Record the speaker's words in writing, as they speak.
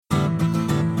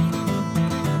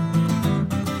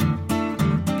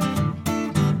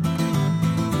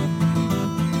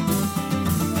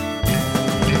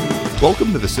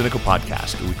Welcome to the Cynical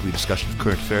Podcast, a weekly discussion of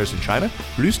current affairs in China,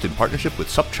 produced in partnership with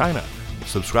SupChina.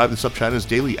 Subscribe to SupChina's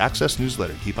daily access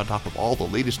newsletter. Keep on top of all the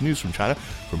latest news from China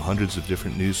from hundreds of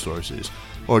different news sources.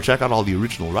 Or check out all the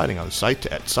original writing on the site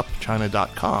at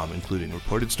supchina.com, including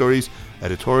reported stories,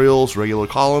 editorials, regular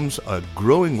columns, a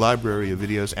growing library of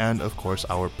videos, and, of course,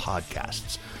 our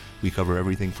podcasts. We cover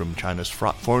everything from China's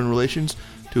fraught foreign relations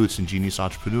to its ingenious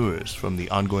entrepreneurs, from the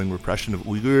ongoing repression of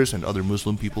Uyghurs and other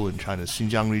Muslim people in China's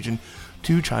Xinjiang region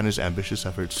to China's ambitious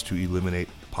efforts to eliminate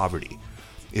poverty.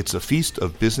 It's a feast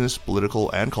of business,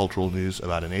 political, and cultural news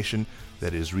about a nation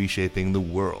that is reshaping the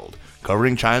world,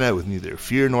 covering China with neither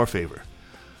fear nor favor.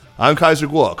 I'm Kaiser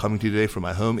Guo, coming to you today from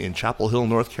my home in Chapel Hill,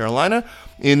 North Carolina.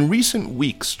 In recent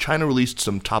weeks, China released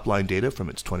some top-line data from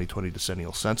its 2020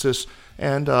 decennial census,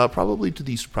 and probably to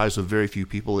the surprise of very few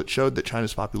people, it showed that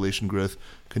China's population growth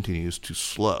continues to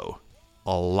slow.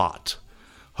 A lot.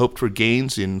 Hoped for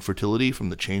gains in fertility from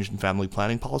the change in family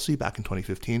planning policy back in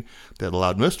 2015 that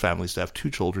allowed most families to have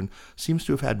 2 children seems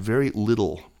to have had very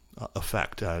little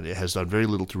effect. It has done very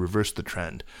little to reverse the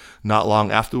trend. Not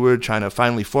long afterward, China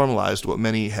finally formalized what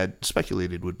many had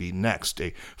speculated would be next,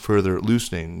 a further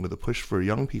loosening with a push for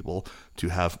young people to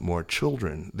have more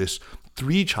children. This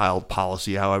 3-child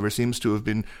policy, however, seems to have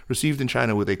been received in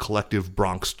China with a collective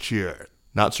Bronx cheer.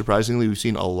 Not surprisingly, we've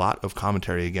seen a lot of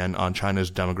commentary again on China's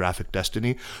demographic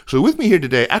destiny. So with me here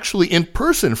today, actually in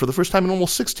person for the first time in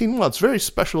almost 16 months,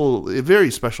 a very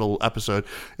special episode,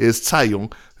 is Cai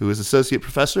Yong, who is associate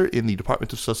professor in the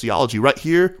Department of Sociology right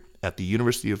here at the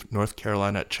University of North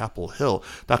Carolina at Chapel Hill.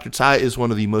 Dr. Cai is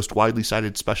one of the most widely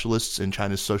cited specialists in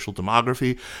China's social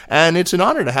demography, and it's an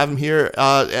honor to have him here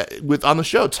on the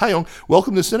show. Cai Yong,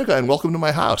 welcome to Sinica and welcome to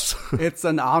my house. It's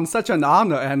such an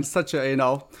honor and such a,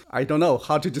 I don't know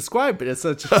how to describe it. It's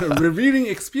such a revealing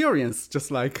experience, just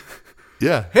like...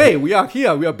 Yeah. Hey, we are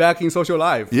here. We are back in social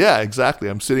life. Yeah, exactly.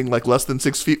 I'm sitting like less than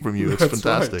 6 feet from you. It's That's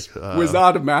fantastic. Right.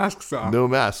 Without masks on. No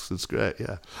masks. It's great.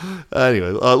 Yeah.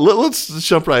 Anyway, let's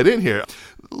jump right in here.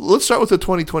 Let's start with the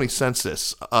 2020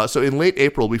 census. So in late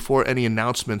April, before any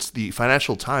announcements, the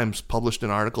Financial Times published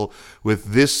an article with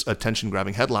this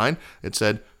attention-grabbing headline. It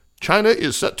said, China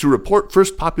is set to report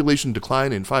first population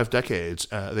decline in 5 decades.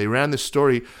 They ran this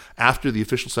story after the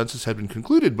official census had been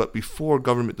concluded, but before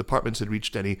government departments had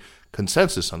reached any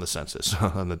consensus on the census,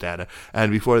 on the data,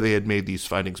 and before they had made these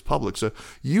findings public. So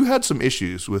you had some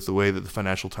issues with the way that the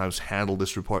Financial Times handled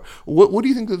this report. What do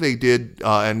you think that they did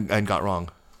and got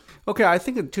wrong? Okay, I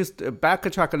think just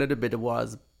backtrack a little bit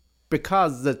was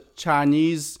because the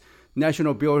Chinese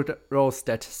National Bureau of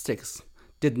Statistics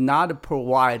did not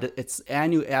provide its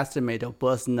annual estimate of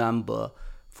birth number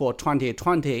for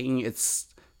 2020 in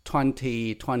its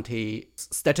 2020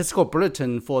 statistical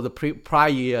bulletin for the prior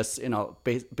years,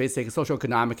 basic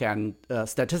socioeconomic and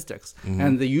statistics. Mm-hmm.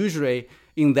 And usually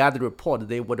in that report,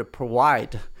 they would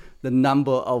provide the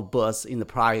number of births in the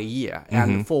prior year. Mm-hmm.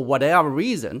 And for whatever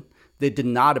reason, they did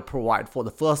not provide for the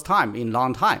first time in a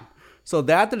long time. So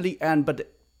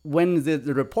but when the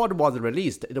report was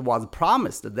released, it was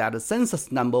promised that the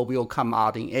census number will come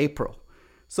out in April.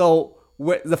 So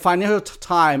the Financial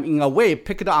Times, in a way,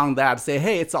 picked on that, say,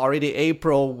 hey, it's already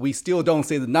April. We still don't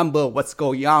see the number, what's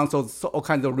going on. So all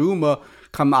kinds of rumor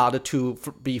come out to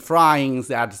be flying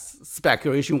that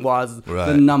speculation was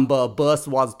The number of births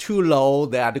was too low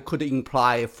that could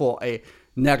imply for a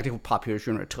negative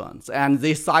population returns. And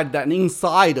they cited that an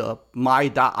insider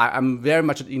I'm very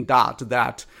much in doubt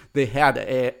that they had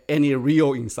any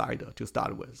real insider to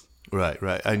start with. Right.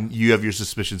 And you have your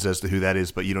suspicions as to who that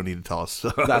is, but you don't need to tell us.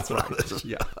 That's right.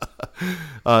 Yeah.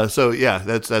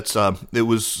 That's it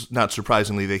was not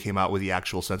surprisingly they came out with the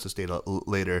actual census data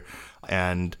later,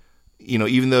 and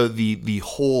even though the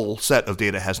whole set of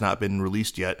data has not been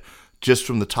released yet, just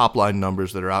from the top line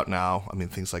numbers that are out now, I mean,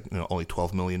 things like only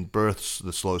 12 million births,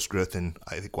 the slowest growth in,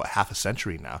 I think, half a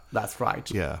century now. That's right.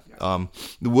 Yeah.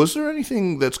 Was there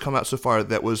anything that's come out so far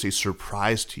that was a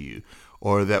surprise to you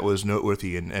or that was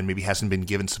noteworthy and maybe hasn't been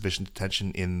given sufficient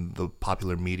attention in the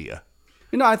popular media?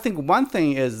 I think one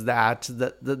thing is that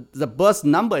the birth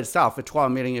number itself,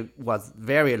 12 million, was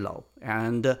very low.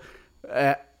 And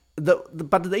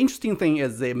but the interesting thing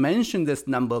is they mentioned this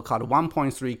number called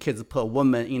 1.3 kids per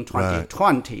woman in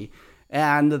 2020. Right.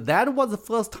 And that was the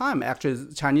first time actually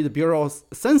the Chinese Bureau of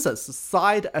Census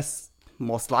cited as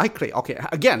most likely. Okay,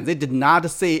 again, they did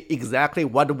not say exactly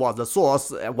what was the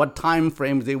source, what time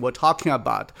frame they were talking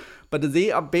about. But they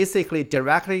are basically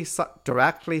directly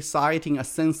citing a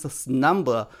census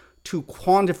number to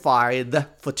quantify the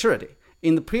fertility.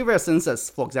 In the previous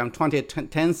census, for example,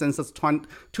 2010 census,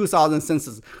 2000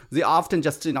 census, they often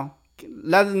just,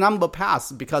 let the number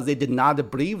pass because they did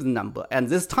not believe the number. And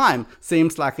this time,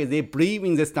 seems like they believe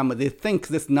in this number. They think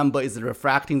this number is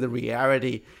reflecting the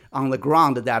reality on the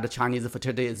ground that the Chinese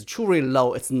fertility is truly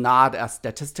low. It's not a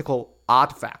statistical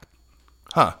artifact.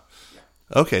 Huh.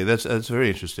 Okay, that's very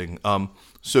interesting.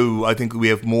 So I think we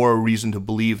have more reason to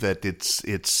believe that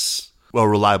it's a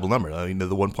reliable number. I mean,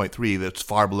 the 1.3, that's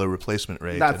far below replacement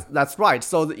rate. That's right.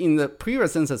 So in the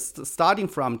previous census, starting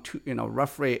from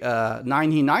roughly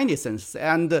 1990 census,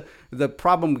 and the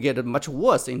problem get much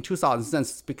worse in 2000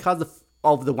 census because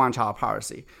of the one-child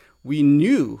policy. We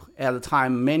knew at the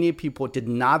time many people did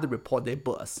not report their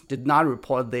births, did not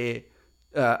report their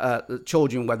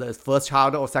children, whether it's first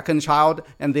child or second child,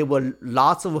 and there were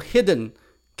lots of hidden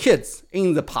kids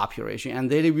in the population, and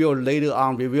they will later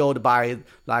on revealed by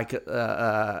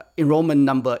enrollment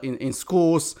number in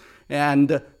schools,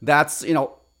 and that's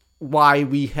why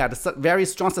we had a very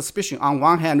strong suspicion. On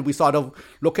one hand, we sort of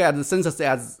look at the census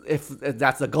as if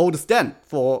that's a gold standard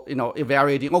for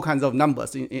evaluating all kinds of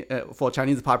numbers for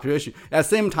Chinese population. At the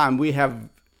same time, we have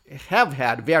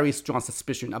had very strong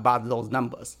suspicion about those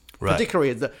numbers. Right.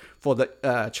 Particularly for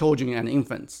the children and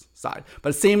infants side. But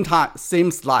at the same time,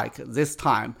 seems like this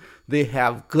time they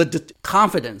have good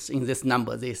confidence in this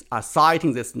number. They are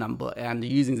citing this number and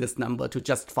using this number to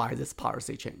justify this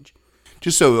policy change.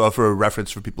 Just so for a reference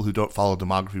for people who don't follow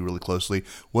demography really closely,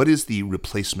 what is the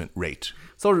replacement rate?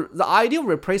 So the ideal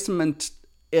replacement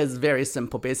is very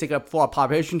simple. Basically, for a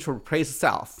population to replace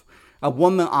itself, a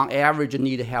woman on average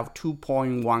need to have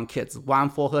 2.1 kids, one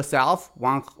for herself,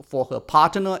 one for her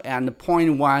partner, and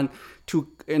 0.1 to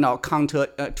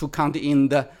count in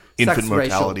the infant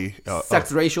mortality,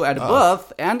 sex ratio at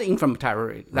birth and infant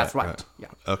mortality. That's right. Yeah.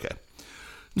 Okay.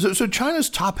 So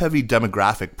China's top-heavy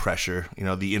demographic pressure,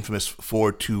 the infamous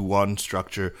 4-2-1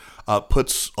 structure,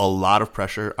 puts a lot of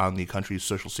pressure on the country's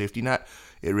social safety net.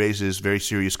 It raises very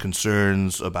serious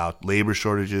concerns about labor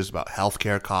shortages, about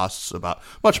healthcare costs, about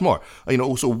much more.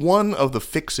 So one of the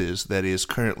fixes that is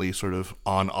currently sort of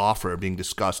on offer, being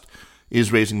discussed,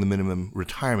 is raising the minimum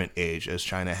retirement age, as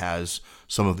China has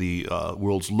some of the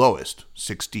world's lowest,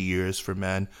 60 years for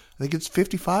men. I think it's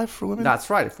 55 for women. That's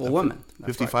right, for women.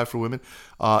 55 for women.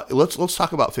 Let's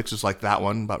talk about fixes like that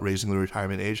one, about raising the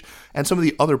retirement age, and some of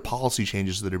the other policy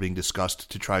changes that are being discussed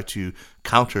to try to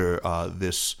counter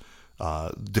this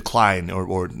decline,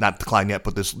 or not decline yet,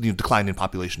 but this decline in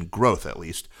population growth at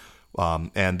least,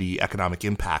 and the economic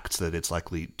impacts that it's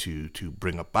likely to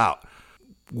bring about.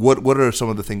 What are some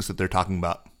of the things that they're talking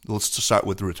about? Let's start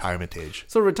with the retirement age.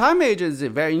 So retirement age is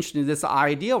very interesting. This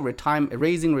idea of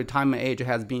raising retirement age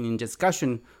has been in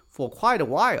discussion for quite a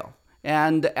while.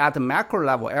 And at the macro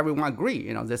level, everyone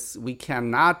agree, we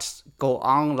cannot go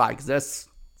on like this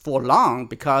for long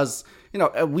because,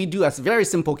 we do a very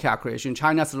simple calculation.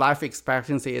 China's life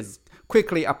expectancy is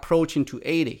quickly approaching to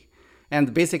 80.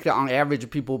 And basically, on average,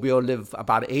 people will live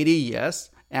about 80 years.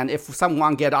 And if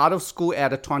someone get out of school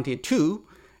at 22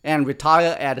 and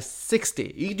retire at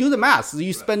 60, you do the math.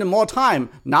 You spend more time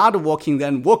not working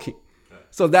than working.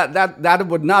 So that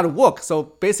would not work. So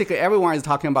basically, everyone is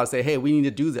talking about, say, hey, we need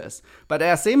to do this. But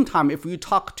at the same time, if you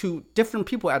talk to different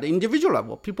people at the individual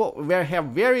level, people have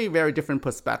very, very different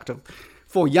perspective.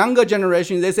 For younger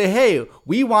generations, they say, hey,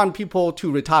 we want people to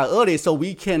retire early so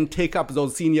we can take up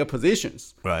those senior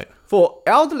positions. Right. For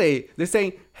elderly, they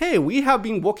say, hey, we have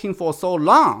been working for so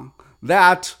long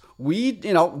that we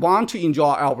want to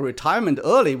enjoy our retirement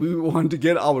early. We want to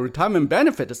get our retirement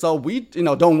benefit. So we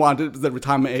don't want the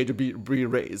retirement age to be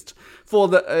raised. For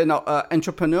the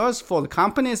entrepreneurs, for the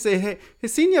companies, say, hey,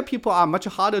 senior people are much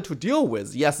harder to deal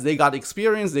with. Yes, they got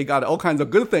experience, they got all kinds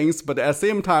of good things, but at the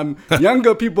same time,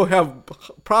 younger people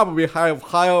probably have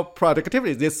higher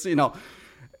productivity. This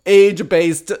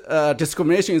age-based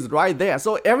discrimination is right there.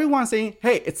 So everyone's saying,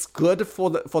 hey, it's good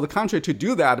for the country to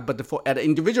do that, but at the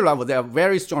individual level, there are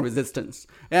very strong resistance.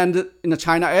 And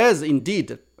China is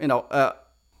indeed, basic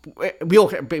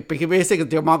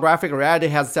demographic reality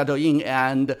has settled in,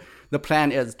 and the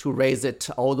plan is to raise it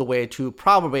all the way to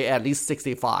probably at least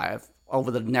 65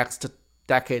 over the next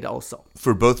decade also.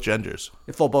 For both genders?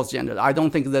 For both genders. I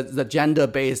don't think that the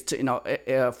gender-based,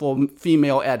 for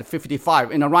female at 55.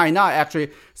 Right now,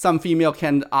 actually, some female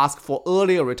can ask for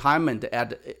earlier retirement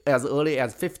as early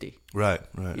as 50. Right.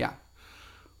 Yeah.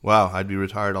 Wow, I'd be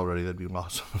retired already. That'd be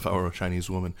awesome if I were a Chinese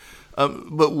woman.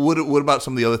 But what about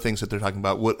some of the other things that they're talking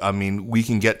about? We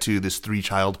can get to this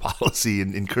 3-child policy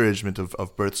and encouragement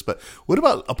of births, but what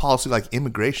about a policy like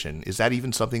immigration? Is that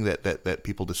even something that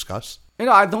people discuss?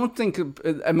 I don't think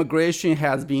immigration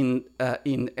has been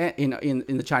in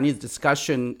the Chinese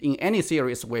discussion in any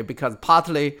serious way, because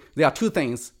partly there are two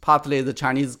things. Partly the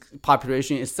Chinese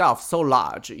population itself so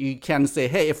large, you can say,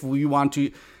 hey, if we want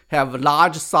to have a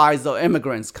large size of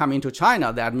immigrants coming to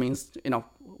China, that means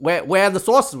where the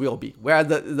source will be, where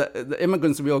the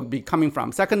immigrants will be coming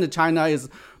from. Second, China is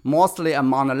mostly a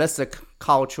monolithic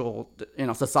cultural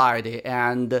society,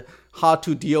 and how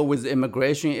to deal with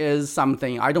immigration is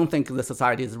something I don't think the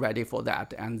society is ready for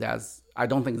that, and I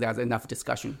don't think there's enough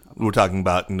discussion. We're talking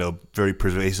about very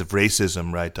pervasive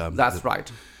racism, right? That's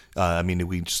right.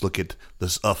 We just look at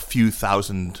a few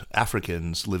thousand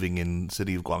Africans living in the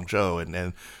city of Guangzhou,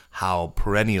 and how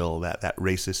perennial that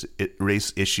race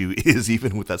issue is,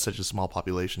 even with such a small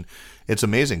population. It's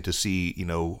amazing to see,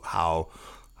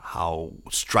 how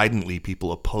stridently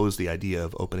people oppose the idea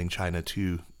of opening China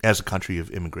as a country of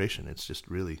immigration. It's just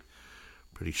really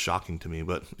pretty shocking to me,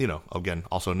 but again,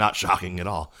 also not shocking at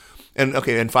all.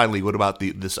 And finally, what about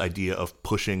this idea of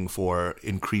pushing for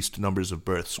increased numbers of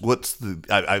births?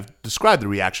 I've described the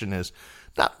reaction as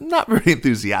not very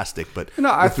enthusiastic, but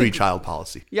the three-child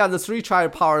policy. Yeah, the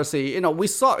three-child policy. We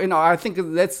saw. I think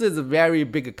this is a very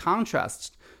big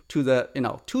contrast to the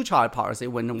two-child policy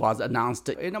when it was announced.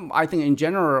 I think in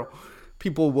general,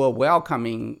 people were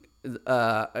welcoming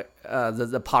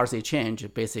the policy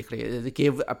change. Basically, it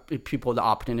gave people the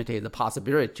opportunity, the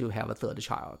possibility to have a third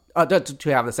child, to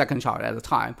have a second child at a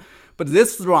time. But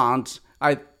this round,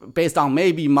 based on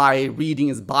maybe my reading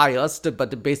is biased,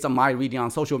 but based on my reading on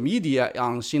social media,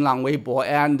 on 新浪微博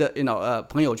and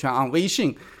朋友圈 on 微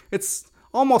信, it's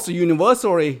almost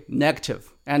universally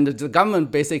negative, and the government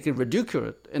basically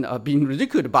being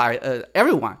ridiculed by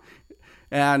everyone.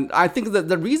 And I think that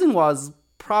the reason was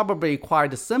probably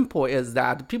quite simple, is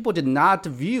that people did not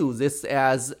view this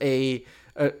as a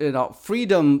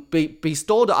freedom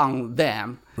bestowed on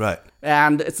them. Right.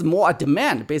 And it's more a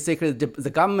demand. Basically, the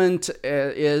government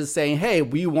is saying, hey,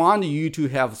 we want you to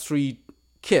have 3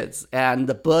 kids, and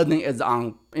the burden is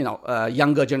on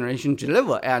younger generation to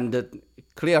deliver. And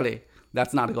clearly,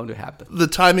 that's not going to happen. The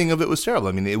timing of it was terrible.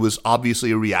 It was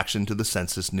obviously a reaction to the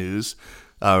census news.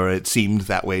 Or it seemed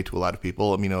that way to a lot of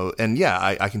people, and yeah,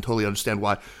 I can totally understand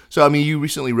why. So, you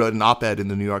recently wrote an op-ed in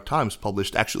the New York Times,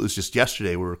 published, actually it was just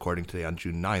yesterday, we're recording today on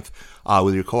June 9th,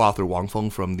 with your co-author Wang Feng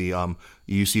from the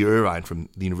UC Irvine, from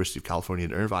the University of California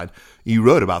in Irvine. You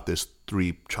wrote about this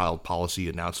 3-child policy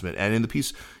announcement, and in the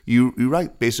piece, you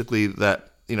write basically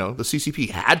that the CCP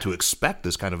had to expect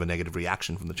this kind of a negative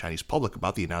reaction from the Chinese public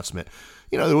about the announcement.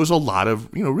 There was a lot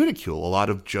of, ridicule, a lot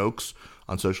of jokes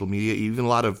on social media, even a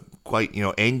lot of quite,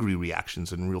 angry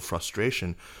reactions and real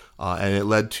frustration. And it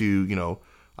led to,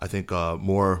 I think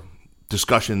more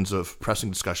pressing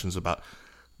discussions about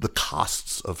the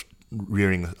costs of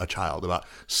rearing a child, about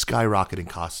skyrocketing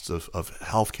costs of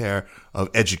healthcare, of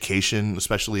education,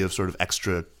 especially of sort of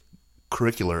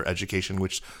extracurricular education,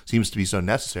 which seems to be so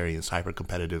necessary in this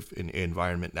hyper-competitive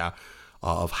environment now,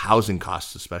 of housing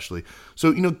costs especially.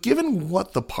 So, given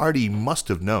what the party must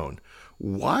have known,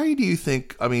 why do you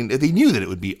think, they knew that it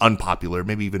would be unpopular,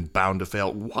 maybe even bound to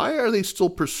fail. Why are they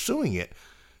still pursuing it?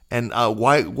 And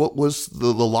what was the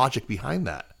logic behind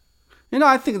that?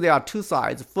 I think there are two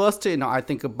sides. First, I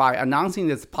think by announcing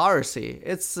this policy,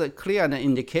 it's clear an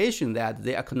indication that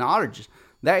they acknowledge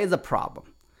there is a problem,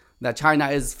 that China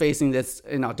is facing this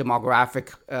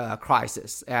demographic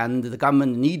crisis, and the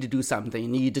government need to do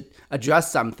something, need to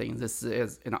address something. This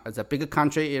is it's a bigger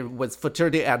country with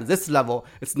fertility at this level.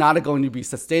 It's not going to be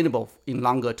sustainable in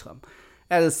longer term.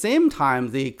 At the same time,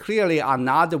 they clearly are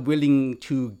not willing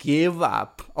to give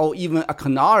up or even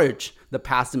acknowledge the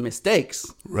past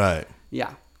mistakes. Right.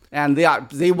 Yeah. And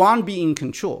they want to be in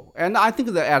control. And I think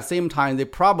that at the same time, they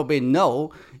probably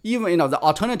know, even, the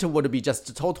alternative would be just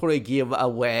to totally give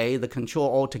away the control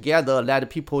altogether, let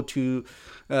people to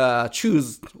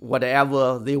choose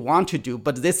whatever they want to do.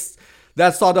 But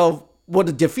that sort of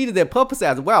would defeat their purpose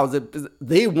as well.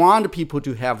 They want people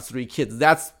to have 3 kids.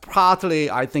 That's partly,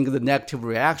 I think, the negative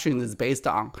reaction is based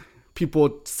on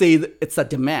people say that it's a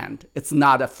demand. It's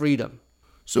not a freedom.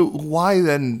 So why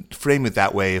then frame it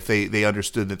that way if they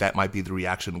understood that might be the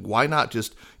reaction? Why not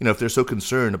just, if they're so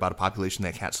concerned about a population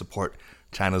that can't support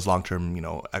China's long-term,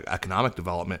 economic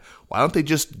development, why don't they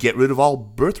just get rid of all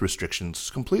birth restrictions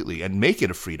completely and make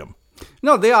it a freedom?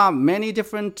 No, there are many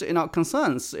different,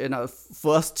 concerns.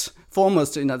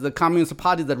 Foremost, the Communist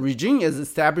Party, the regime is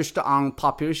established on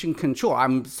population control.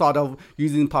 I'm sort of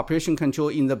using population control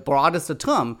in the broadest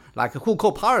term, like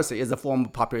hukou policy is a form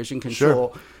of population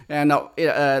control. Sure. And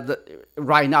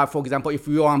right now, for example, if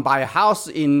you want to buy a house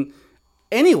in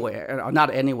anywhere, or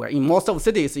not anywhere, in most of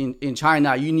cities in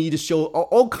China, you need to show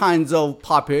all kinds of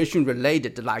population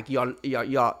related, like your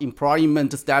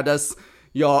employment status,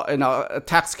 your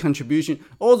tax contribution.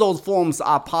 All those forms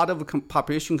are part of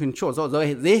population control. So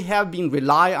they have been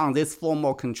relying on this form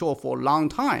of control for a long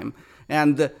time,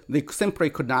 and they simply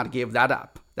could not give that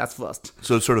up. That's first.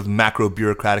 So it's sort of macro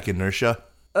bureaucratic inertia?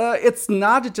 It's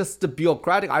not just the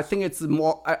bureaucratic. I think it's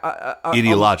more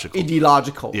ideological.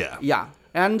 Ideological. Yeah.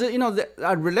 And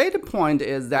a related point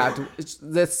is that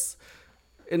this,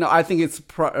 I think it's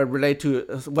related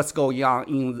to what's going on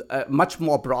in a much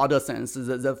more broader sense.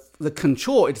 The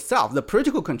control itself, the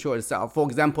political control itself. For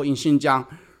example, in Xinjiang,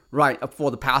 right,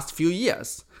 for the past few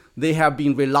years, they have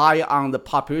been relying on the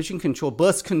population control,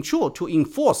 birth control, to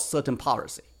enforce certain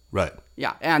policy. Right.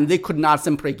 Yeah, and they could not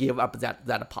simply give up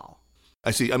that power.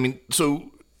 I see. I mean, so,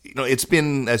 it's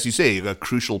been, as you say, a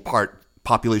crucial part.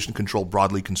 Population control,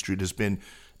 broadly construed, has been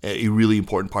a really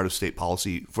important part of state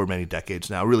policy for many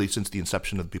decades now, really since the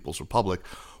inception of the People's Republic.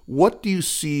 What do you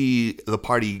see the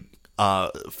party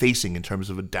facing in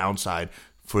terms of a downside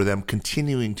for them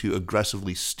continuing to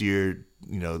aggressively steer,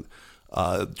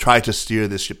 try to steer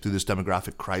this ship through this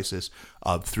demographic crisis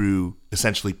through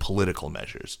essentially political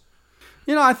measures?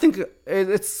 I think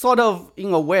it's sort of,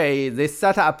 in a way, they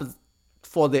set up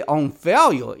for their own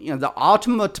failure. The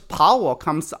ultimate power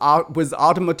comes out with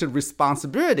ultimate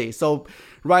responsibility. So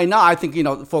right now, I think,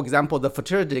 for example, the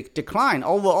fertility decline,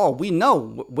 overall, we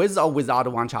know with or without a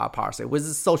one-child policy, with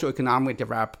socio-economic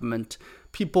development,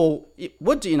 people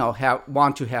would,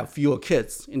 want to have fewer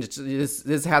kids.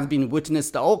 This has been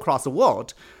witnessed all across the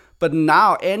world. But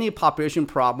now, any population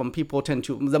problem, people tend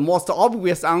to, the most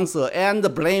obvious answer and the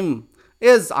blame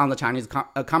is on the Chinese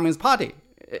Communist Party.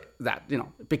 That,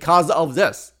 because of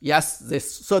this, yes, they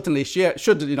certainly should,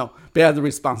 bear the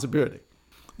responsibility.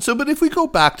 So, but if we go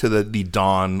back to the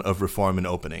dawn of reform and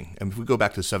opening, and if we go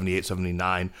back to 78,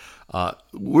 79,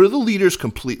 were the leaders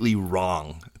completely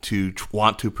wrong to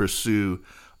want to pursue,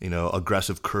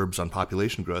 aggressive curbs on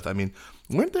population growth? I mean,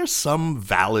 weren't there some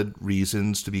valid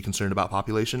reasons to be concerned about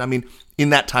population? I mean, in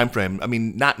that time frame,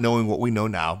 not knowing what we know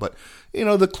now, but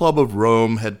the Club of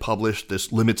Rome had published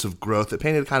this limits of growth that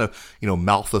painted a kind of,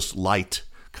 Malthus light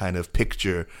kind of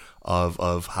picture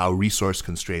of how resource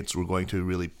constraints were going to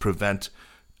really prevent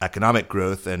economic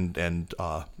growth, and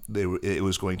it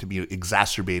was going to be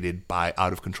exacerbated by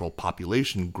out of control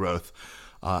population growth.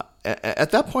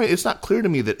 At that point, it's not clear to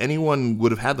me that anyone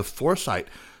would have had the foresight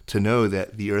to know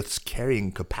that the Earth's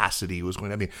carrying capacity was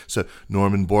going to be. So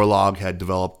Norman Borlaug had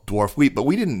developed dwarf wheat, but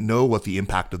we didn't know what the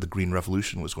impact of the Green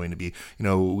Revolution was going to be.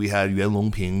 We had Yuan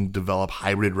Longping develop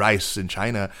hybrid rice in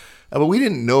China, but we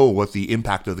didn't know what the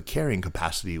impact of the carrying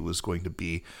capacity was going to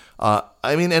be.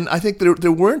 And I think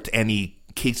there weren't any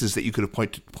cases that you could have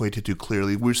pointed to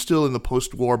clearly. We're still in the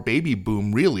post-war baby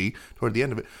boom, really, toward the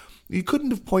end of it. You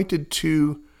couldn't have pointed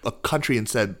to a country and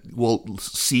said, well,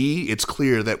 see, it's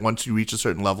clear that once you reach a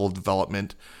certain level of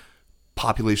development,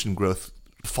 population growth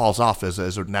falls off as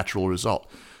a natural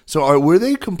result. So were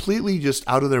they completely just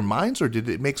out of their minds, or did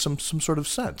it make some sort of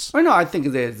sense? No, I think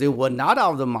they were not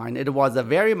out of their mind. It was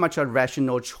very much a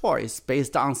rational choice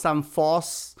based on some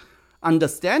false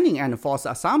understanding and false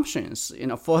assumptions.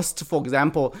 First, for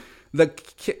example,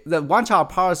 the one-child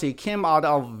policy came out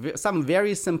of some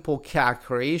very simple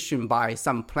calculation by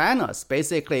some planners.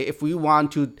 Basically, if we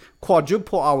want to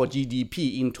quadruple our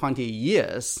GDP in 20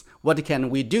 years, what can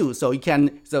we do? So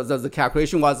the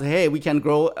calculation was, hey, we can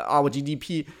grow our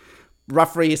GDP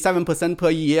roughly 7% per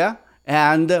year,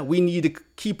 and we need to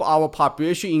keep our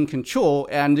population in control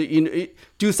and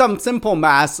do some simple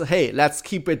math. Hey, let's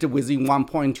keep it within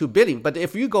 1.2 billion. But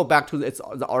if you go back to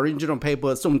the original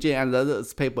paper, Song Jian and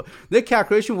others paper, the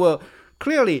calculation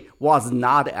was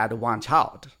not at one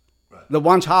child. Right. The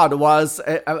one child was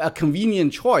a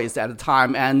convenient choice at the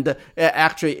time, and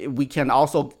actually we can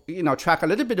also track a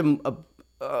little bit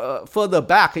further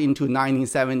back into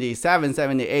 1977,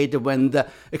 78, when the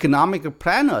economic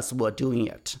planners were doing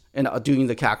it, doing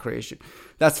the calculation.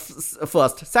 That's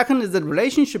first. Second is the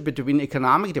relationship between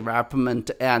economic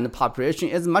development and population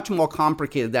is much more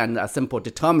complicated than a simple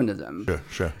determinism.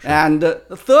 Sure. And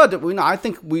third, I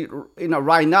think we,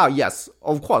 right now, yes,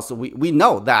 of course, we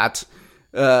know that.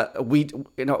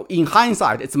 In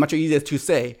hindsight, it's much easier to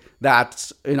say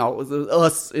that,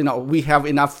 us, we have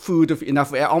enough food,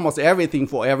 enough, almost everything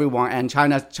for everyone, and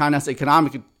China's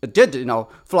economic did,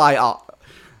 fly out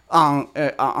on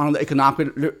the economic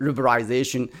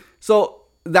liberalization. So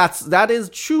that is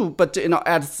true, but,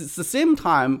 at the same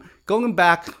time, going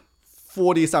back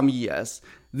 40 some years,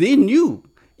 they knew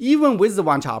even with the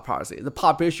one-child policy, the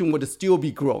population would still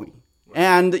be growing.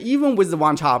 And even with the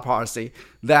one-child policy,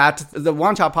 that the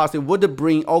one-child policy would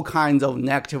bring all kinds of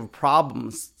negative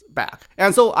problems back.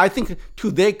 And so I think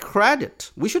to their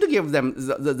credit, we should give them,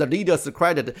 the leaders, the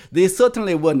credit. They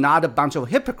certainly were not a bunch of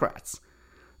hypocrites.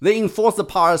 They enforced the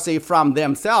policy from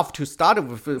themselves to start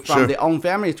with, from their own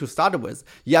family to start with.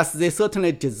 Yes, they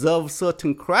certainly deserve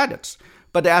certain credit.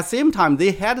 But at the same time,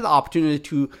 they had the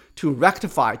opportunity to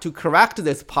rectify, to correct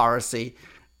this policy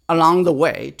along the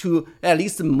way, to at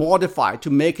least modify, to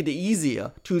make it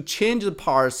easier, to change the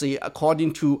policy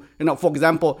according to, for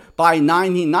example, by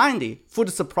 1990, food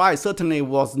supply certainly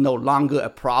was no longer a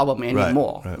problem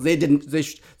anymore. Right. They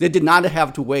did not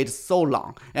have to wait so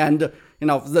long. And,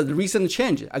 the recent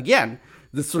change, again,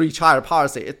 the three-child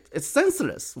policy, it's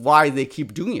senseless why they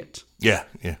keep doing it. Yeah.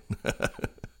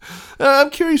 I'm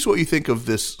curious what you think of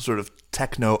this sort of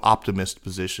techno-optimist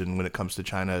position when it comes to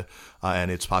China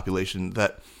and its population,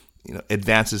 that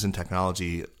advances in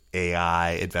technology,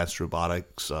 AI, advanced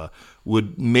robotics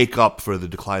would make up for the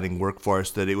declining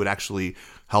workforce, that it would actually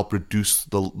help reduce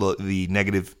the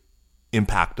negative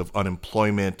impact of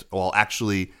unemployment while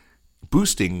actually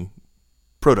boosting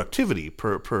productivity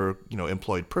per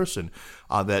employed person,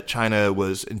 that China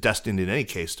was destined in any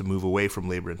case to move away from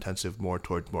labor intensive more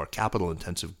toward more capital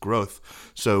intensive growth.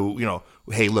 So,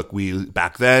 hey, look, we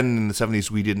back then in the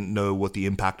 70s, we didn't know what the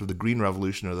impact of the Green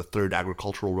Revolution or the third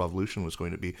agricultural revolution was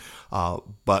going to be.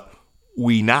 But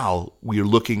we are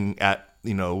looking at,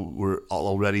 we're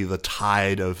already the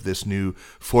tide of this new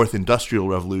fourth industrial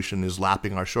revolution is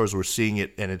lapping our shores. We're seeing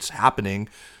it and it's happening.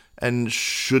 And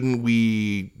shouldn't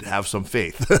we have some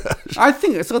faith? I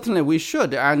think certainly we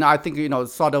should. And I think,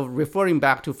 sort of referring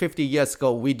back to 50 years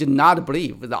ago, we did not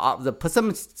believe, the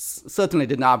pessimists certainly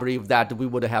did not believe that we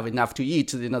would have enough to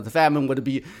eat. The famine would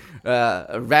be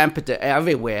rampant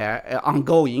everywhere,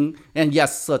 ongoing. And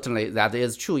yes, certainly that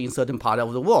is true in certain part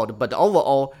of the world. But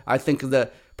overall, I think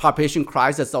the population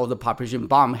crisis or the population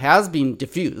bomb has been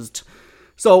diffused.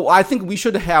 So I think we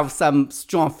should have some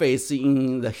strong faith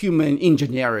in the human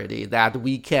ingenuity that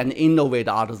we can innovate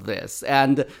out of this.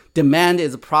 And demand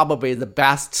is probably the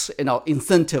best,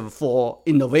 incentive for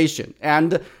innovation.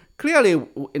 And clearly,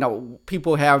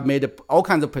 people have made all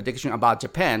kinds of predictions about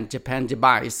Japan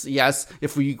demise. Yes,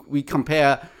 if we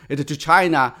compare it to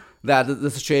China, that the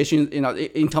situation,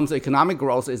 in terms of economic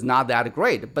growth is not that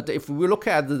great. But if we look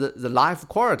at the life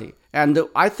quality, and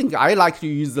I think I like to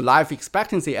use the life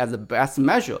expectancy as the best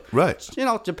measure. Right.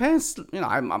 Japan's,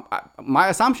 my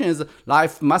assumption is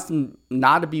life must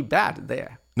not be bad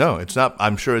there. No, it's not.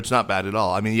 I'm sure it's not bad at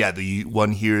all. I mean, yeah,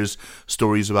 one hears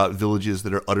stories about villages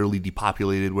that are utterly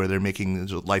depopulated where they're making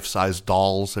life-size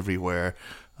dolls everywhere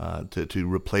to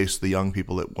replace the young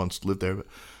people that once lived there.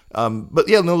 But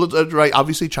yeah, no, right.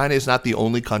 Obviously, China is not the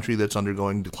only country that's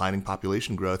undergoing declining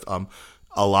population growth.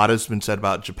 A lot has been said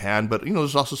about Japan, but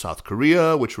there's also South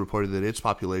Korea, which reported that its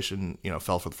population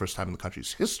fell for the first time in the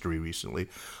country's history recently.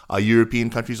 European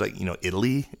countries like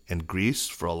Italy and Greece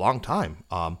for a long time.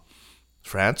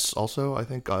 France also, I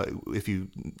think, if you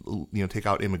take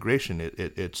out immigration,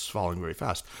 it's falling very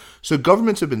fast. So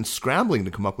governments have been scrambling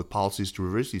to come up with policies to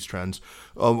reverse these trends.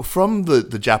 From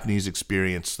the Japanese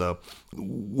experience, though,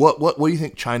 what do you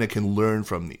think China can learn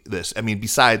from this? I mean,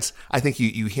 besides, I think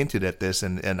you hinted at this,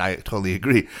 and I totally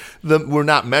agree. We're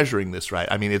not measuring this right.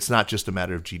 I mean, it's not just a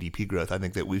matter of GDP growth. I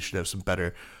think that we should have some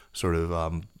better sort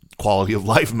of quality of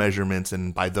life measurements,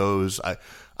 and by those,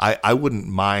 I wouldn't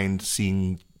mind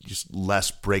seeing just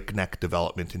less breakneck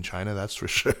development in China, that's for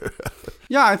sure.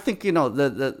 Yeah, I think,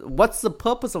 what's the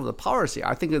purpose of the policy?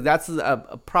 I think that's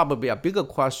probably a bigger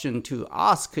question to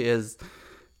ask is,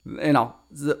 how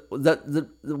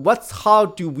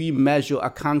do we measure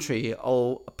a country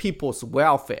or people's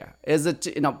welfare? Is it,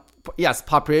 yes,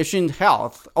 population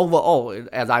health overall,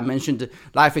 as I mentioned,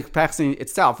 life expectancy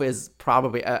itself is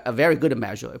probably a very good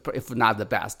measure, if not the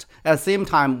best. At the same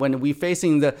time, when we're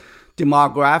facing the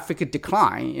demographic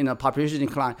decline, population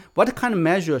decline, what kind of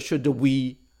measure should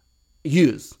we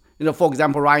use? For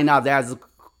example, right now there's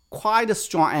quite a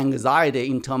strong anxiety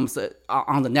in terms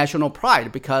on the national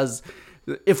pride, because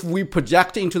if we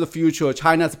project into the future,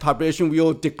 China's population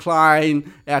will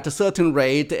decline at a certain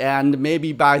rate, and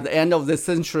maybe by the end of this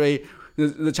century,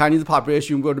 the Chinese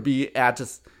population will be at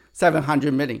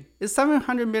 700 million. Is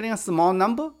 700 million a small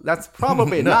number? That's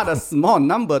probably not a small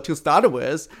number to start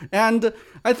with. And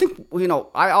I think,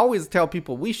 I always tell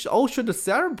people we all should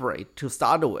celebrate to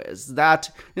start with that,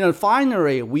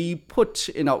 finally we put,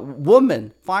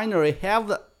 women finally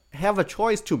have a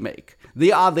choice to make.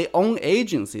 They are their own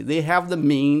agency. They have the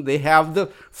means, they have the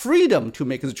freedom to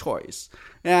make the choice.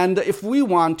 And if we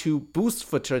want to boost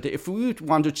fertility, if we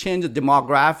want to change the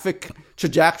demographic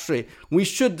trajectory, we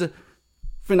should,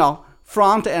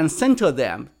 front and center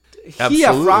them,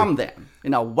 hear from them,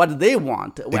 what they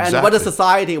want, and what the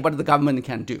society, what the government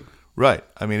can do. Right.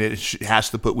 I mean, it has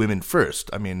to put women first.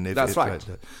 I mean, that's right.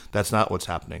 That's not what's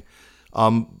happening.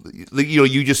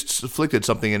 You just afflicted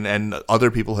something, and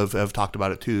other people have talked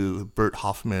about it too. Bert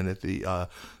Hoffman at the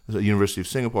University of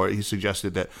Singapore, he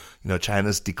suggested that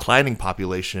China's declining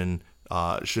population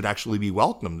should actually be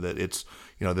welcomed. That it's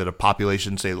that a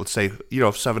population, let's say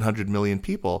 700 million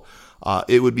people,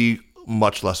 it would be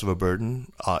much less of a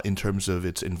burden in terms of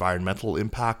its environmental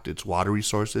impact, its water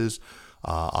resources.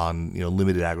 On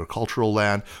limited agricultural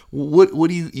land. What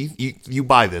do you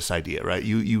buy this idea, right?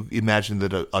 You imagine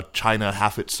that a China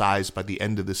half its size by the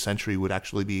end of this century would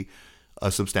actually be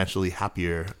a substantially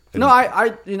happier. No,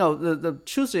 the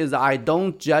truth is I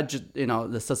don't judge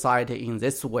the society in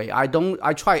this way. I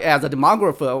try as a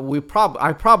demographer.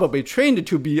 I probably trained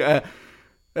to be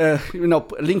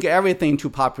link everything to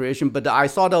population, but I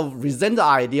sort of resent the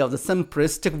idea of the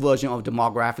simplistic version of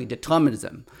demographic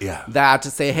determinism. Yeah. That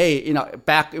say, hey,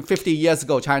 back 50 years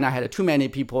ago, China had too many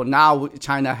people. Now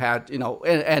China had,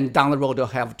 and down the road they'll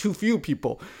have too few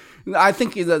people. I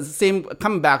think it's the same,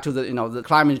 coming back to the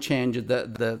climate change,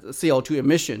 the CO2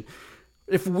 emission.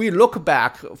 If we look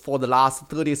back for the last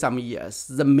 30-some years,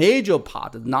 the major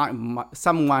part,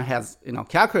 someone has,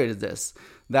 calculated this,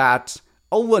 that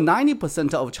over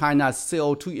 90% of China's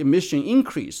CO2 emission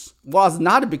increase was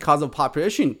not because of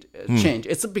population change.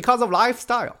 It's because of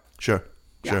lifestyle. Sure.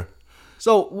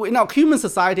 So, human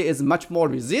society is much more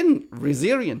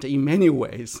resilient in many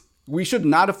ways. We should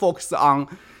not focus on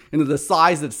the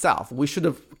size itself. We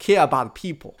should care about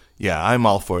people. Yeah, I'm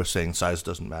all for saying size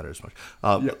doesn't matter as much.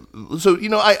 So,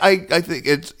 I think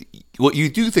it's what you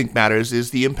do think matters is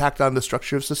the impact on the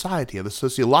structure of society, the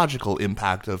sociological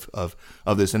impact of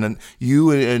this. And then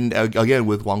you and again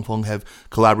with Wang Feng have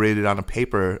collaborated on a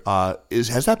paper.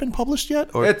 Has that been published yet?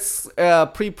 Or it's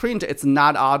preprint. It's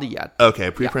not out yet.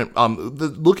 Okay, preprint. Yeah.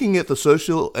 Looking at the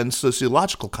social and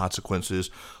sociological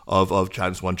consequences of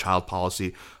China's one-child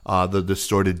policy, the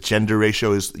distorted gender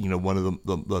ratio is one of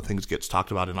the things that gets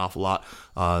talked about an awful lot.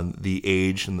 The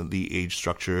age and the age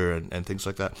structure and things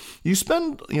like that. You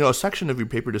spend a section of your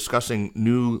paper discussing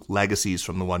new legacies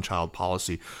from the one-child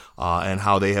policy and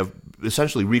how they have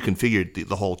essentially reconfigured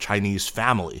the whole Chinese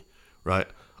family, right?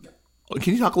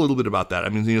 Can you talk a little bit about that? I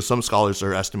mean, some scholars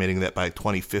are estimating that by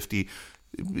 2050,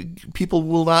 people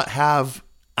will not have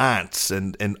aunts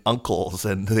and uncles,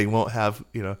 and they won't have,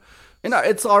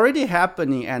 it's already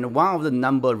happening, and one of the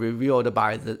numbers revealed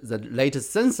by the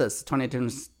latest census,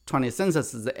 2020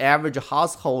 census, the average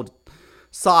household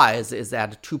size is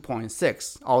at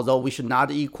 2.6. Although we should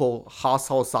not equal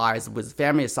household size with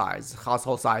family size.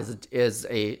 Household size is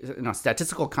a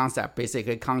statistical concept,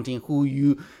 basically counting who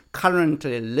you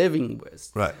currently living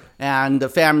with. Right. And the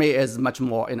family is much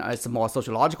more, it's a more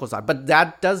sociological side. But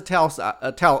that does tell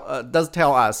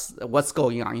us what's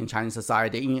going on in Chinese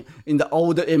society. In the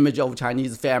older image of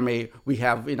Chinese family, we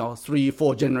have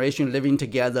 3-4 generations living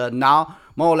together. Now,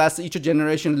 more or less, each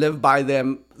generation live by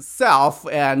themselves,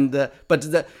 but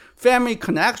the family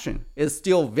connection is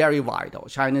still very vital.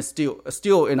 China still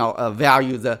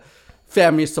value the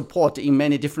family support in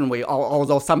many different ways,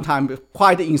 although sometimes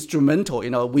quite instrumental.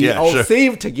 We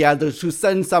save together to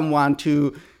send someone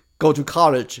to go to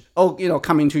college or,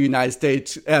 coming to United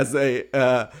States as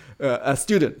a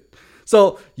student.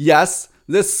 So, yes,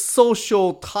 this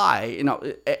social tie,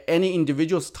 any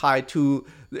individual's tie to,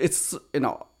 it's,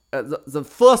 the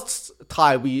first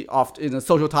tie we often,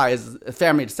 social tie is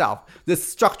family itself. This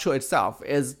structure itself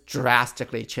is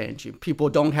drastically changing. People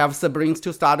don't have siblings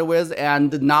to start with,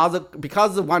 and now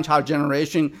because the one-child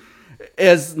generation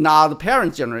is now the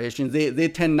parents' generation, they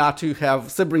tend not to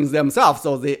have siblings themselves.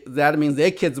 So that means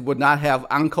their kids would not have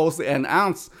uncles and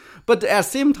aunts. But at the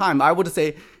same time, I would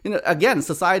say, again,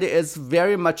 society is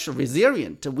very much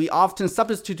resilient. We often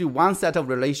substitute one set of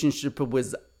relationship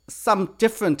with some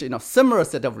different, similar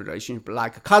set of relationship,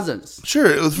 like cousins. Sure,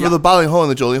 it was for the Balingho and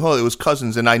the Zhoulinho, it was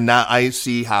cousins, and I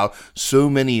see how so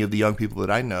many of the young people that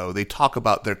I know, they talk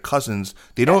about their cousins.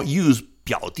 They don't use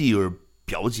表弟 or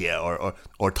表姐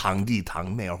or 堂弟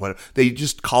堂妹 or whatever. They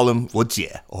just call them 我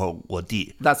姐 or 我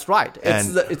弟. That's right.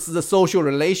 It's the social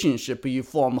relationship you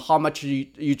form, how much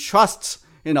you trust.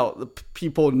 The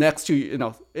people next to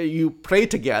you, you play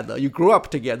together, you grow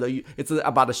up together. It's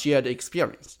about a shared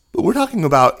experience. But we're talking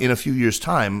about, in a few years'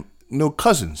 time, no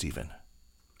cousins even.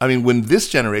 I mean, when this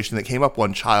generation that came up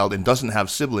one child and doesn't have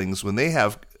siblings, when they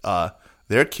have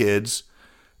their kids,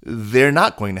 they're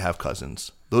not going to have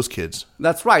cousins. those kids.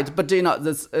 That's right, but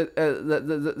this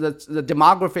the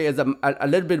demography is a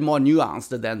little bit more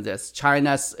nuanced than this.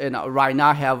 China's right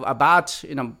now have about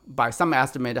by some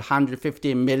estimate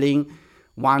 150 million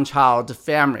one-child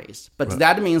families, but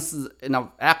that means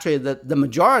actually the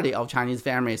majority of Chinese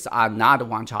families are not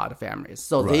one-child families.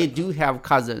 So they do have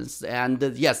cousins, and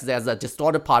yes, there's a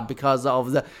distorted part because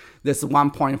of this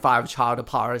 1.5 child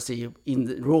policy in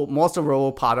the most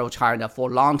rural part of China for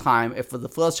a long time. If the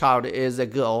first child is a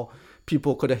girl,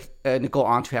 people could go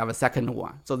on to have a second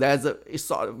one. So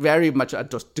it's very much a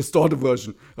distorted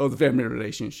version of the family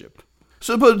relationship.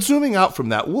 So, but zooming out from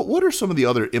that, what are some of the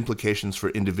other implications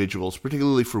for individuals,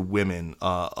 particularly for women,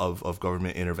 of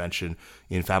government intervention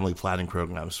in family planning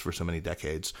programs for so many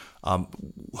decades?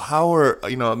 How are,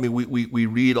 we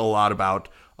read a lot about,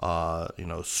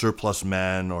 surplus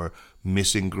men or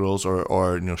missing girls or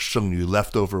剩女,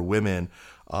 leftover women.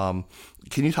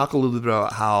 Can you talk a little bit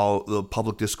about how the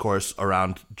public discourse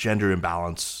around gender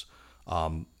imbalance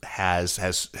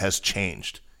has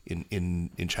changed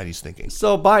in Chinese thinking?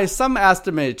 So by some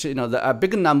estimate, a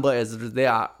big number is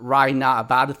there are right now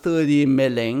about 30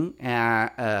 million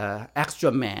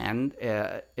extra men,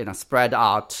 spread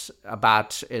out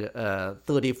about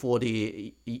 30,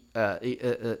 40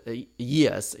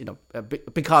 years,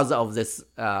 because of this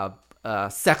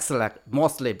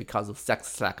mostly because of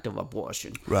sex-selective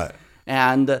abortion. Right.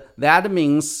 And that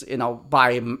means,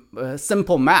 by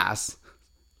simple math,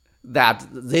 that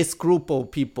this group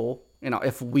of people,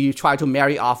 if we try to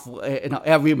marry off,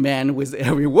 every man with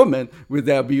every woman, we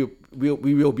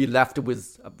will be left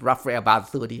with roughly about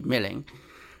 30 million.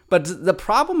 But the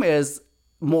problem is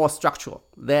more structural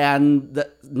than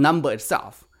the number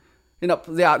itself.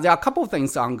 There are a couple of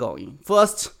things ongoing.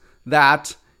 First,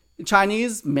 that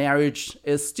Chinese marriage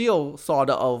is still sort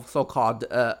of so-called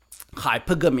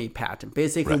hypergamy pattern.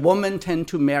 Basically, women tend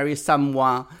to marry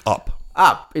someone up,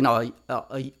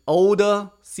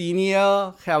 older,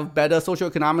 senior, have better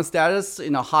socioeconomic status,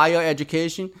 higher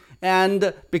education.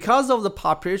 And because of the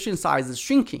population size is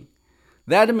shrinking,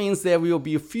 that means there will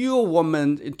be fewer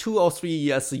women 2 or 3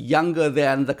 years younger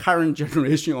than the current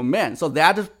generation of men. So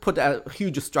that put a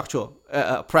huge structural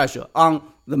pressure on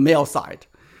the male side.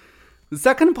 The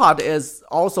second part is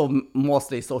also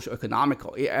mostly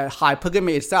socioeconomical.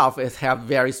 Hypergamy itself have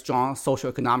very strong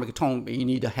socioeconomic tone. You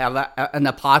need to have an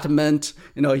apartment.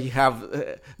 You have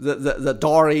the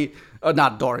dowry,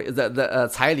 not dowry, the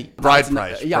彩礼, bride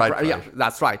price. Yeah,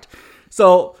 that's right.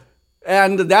 So,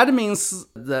 and that means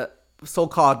the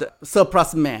so-called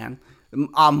surplus men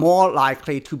are more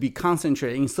likely to be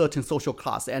concentrated in certain social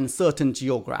class and certain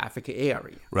geographic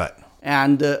area. Right.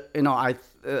 And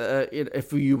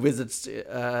if you visit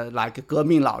like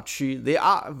Geming Laoqu, they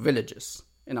are villages.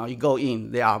 You go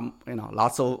in, there are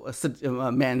lots of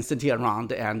men sitting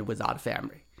around and without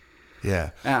family.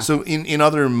 Yeah. So in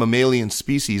other mammalian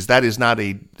species, that's not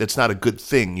a good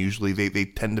thing. Usually they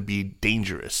tend to be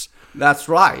dangerous. That's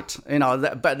right.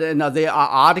 But there are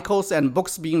articles and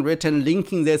books being written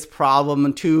linking this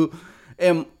problem to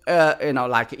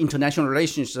like international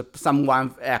relationship.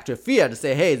 Someone actually feared,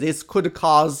 say, hey, this could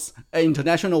cause an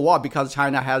international war because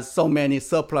China has so many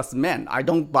surplus men. I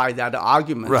don't buy that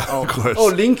argument. Right, of course.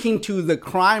 Or linking to the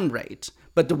crime rate.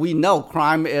 But we know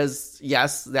crime is,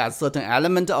 yes, there's a certain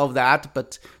element of that,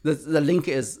 but the link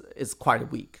is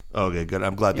quite weak. Okay, good.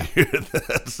 I'm glad to hear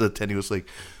that's a tenuous link.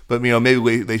 But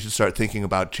maybe they should start thinking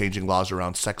about changing laws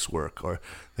around sex work, or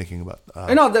thinking about.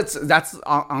 That's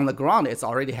on the ground. It's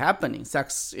already happening.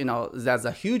 Sex, there's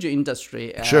a huge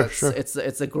industry. Sure.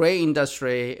 It's a great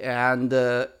industry, and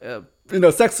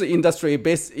sex industry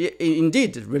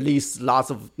indeed release lots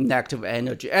of negative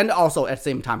energy, and also at the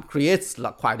same time creates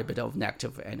quite a bit of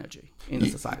negative energy in the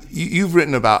society. You've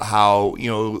written about how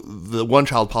the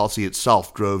one-child policy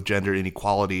itself drove gender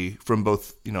inequality from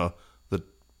both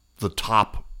the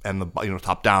top and the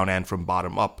top down and from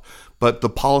bottom up, but the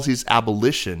policy's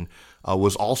abolition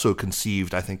was also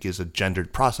conceived, I think, as a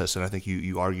gendered process, and I think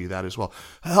you argue that as well.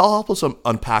 Help us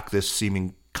unpack this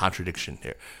seeming contradiction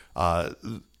here.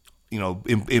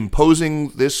 Imposing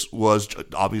this was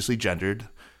obviously gendered,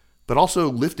 but also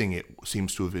lifting it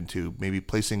seems to have been too, maybe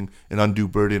placing an undue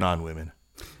burden on women.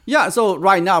 Yeah, so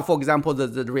right now, for example,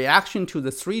 the reaction to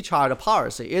the three-child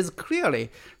policy is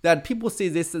clearly that people see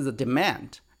this as a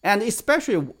demand. And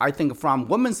especially, I think, from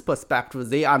women's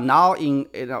perspective, they are now in,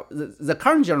 the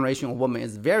current generation of women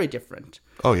is very different.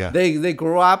 Oh yeah. They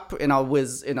grew up,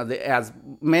 with as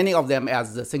many of them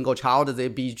as the single child. They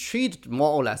be treated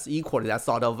more or less equally. That's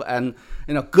sort of an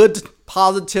good,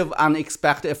 positive,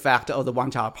 unexpected effect of the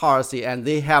one-child policy, and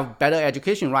they have better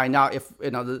education right now. If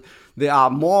there are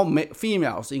more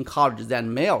females in college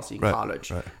than males in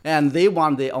college, and they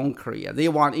want their own career. They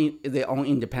want their own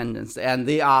independence, and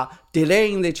they are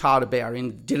delaying the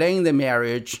childbearing, delaying the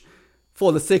marriage,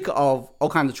 for the sake of all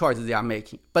kinds of choices they are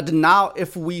making. But now,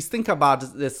 if we think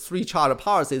about this three-child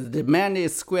policy, the demand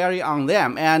is squarely on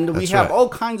them, and we have all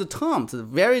kinds of terms,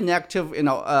 very negative,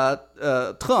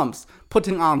 terms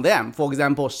putting on them. For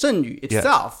example, 剩女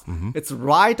itself, it's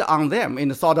right on them.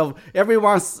 In sort of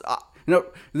everyone's,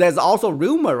 there's also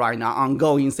rumor right now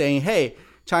ongoing saying, hey,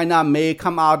 China may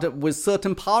come out with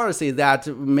certain policy that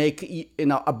make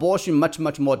abortion much,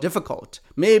 much more difficult.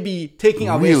 Maybe taking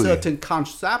away certain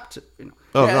concept.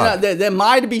 There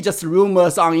might be just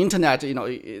rumors on internet,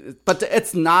 but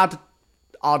it's not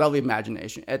out of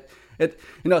imagination.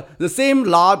 The same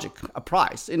logic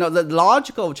applies. The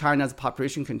logic of China's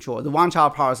population control, the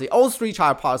one-child policy, or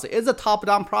three-child policy, is a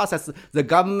top-down process. The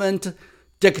government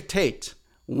dictate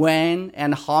when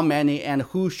and how many and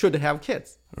who should have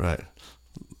kids. Right.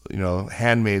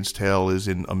 Handmaid's Tale is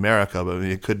in America, but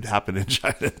it could happen in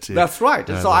China too. That's right.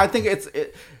 So I think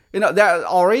there are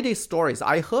already stories.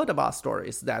 I heard about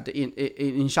stories that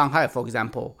in Shanghai, for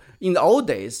example, in the old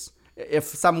days, if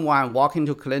someone walk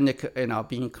into clinic,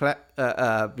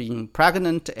 being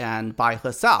pregnant and by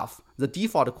herself, the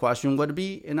default question would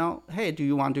be, hey, do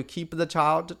you want to keep the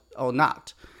child or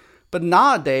not? But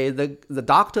nowadays, the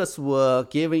doctors were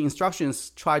giving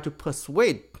instructions, try to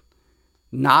persuade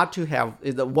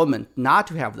the woman not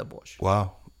to have the abortion.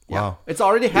 Wow. Yeah. It's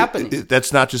already happening.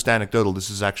 That's not just anecdotal. This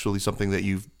is actually something that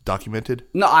you've documented?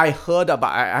 No, I heard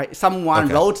about someone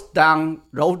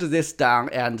wrote this down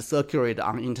and circulated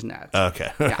on internet.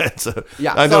 Okay.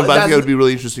 Yeah. I think it would be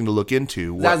really interesting to look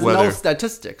into. There's no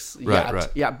statistics yet. Right.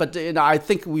 Yeah, but I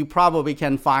think we probably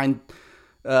can find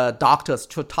doctors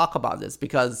to talk about this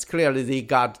because clearly they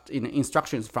got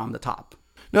instructions from the top.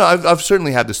 No, I've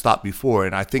certainly had this thought before,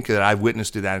 and I think that I've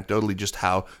witnessed it anecdotally just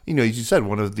how, as you said,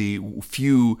 one of the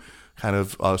few kind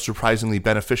of surprisingly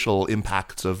beneficial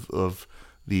impacts of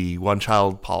the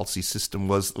one-child policy system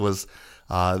was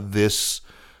this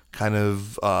kind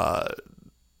of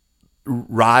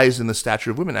rise in the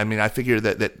stature of women. I mean, I figure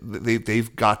that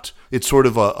they've got, it's sort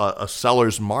of a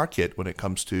seller's market when it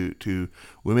comes to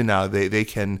women now. They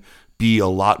can be a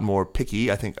lot more picky.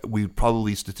 I think we'd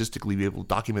probably statistically be able to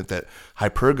document that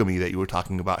hypergamy that you were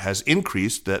talking about has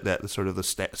increased, that sort of the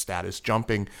status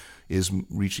jumping is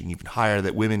reaching even higher,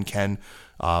 that women can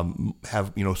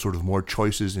have, sort of more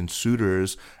choices in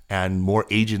suitors and more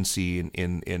agency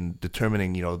in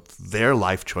determining, their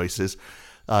life choices.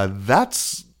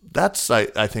 That's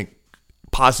I think,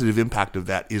 positive impact of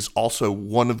that is also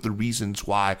one of the reasons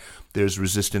why there's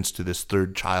resistance to this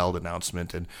third child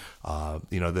announcement, and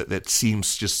that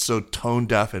seems just so tone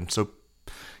deaf and so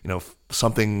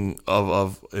something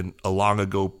of a long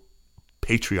ago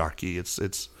patriarchy.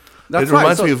 It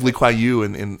reminds me of Lee Kuan Yew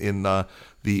in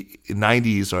the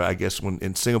 90s, or I guess when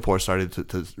in Singapore started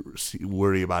to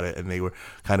worry about it, and they were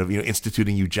kind of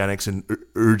instituting eugenics and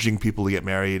urging people to get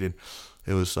married, and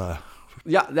it was.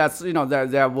 Yeah, that's,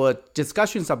 there were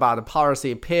discussions about the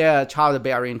policy pair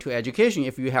childbearing to education.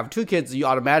 If you have two kids, you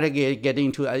automatically get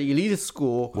into an elite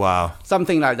school. Wow.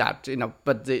 Something like that,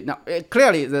 But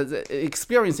clearly, the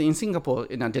experience in Singapore,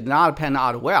 did not pan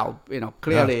out well.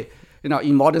 Clearly,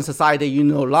 in modern society, you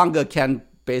no longer can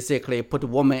basically put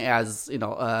women as,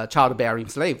 childbearing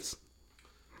slaves.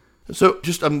 So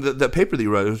just the paper that you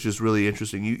wrote was just really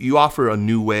interesting. You offer a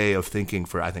new way of thinking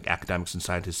for, I think, academics and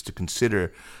scientists to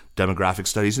consider demographic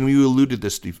studies. And you alluded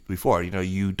this before.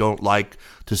 You don't like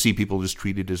to see people just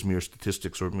treated as mere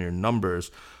statistics or mere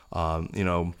numbers,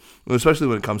 especially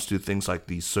when it comes to things like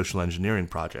these social engineering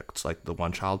projects, like the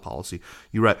one-child policy.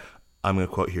 You write, I'm going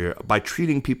to quote here, by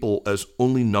treating people as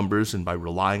only numbers and by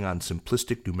relying on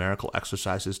simplistic numerical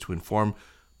exercises to inform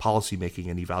policymaking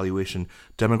and evaluation,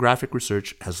 demographic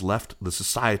research has left the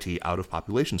society out of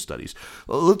population studies.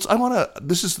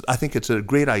 I think it's a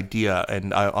great idea,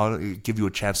 and I want to give you a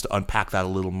chance to unpack that a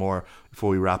little more before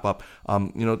we wrap up.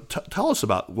 Tell us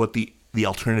about what the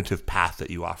alternative path that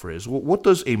you offer is. What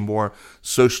does a more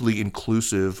socially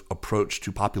inclusive approach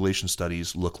to population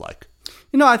studies look like?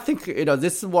 I think,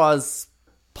 this was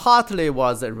partly a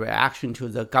reaction to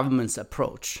the government's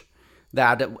approach.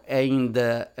 That in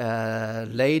the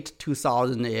late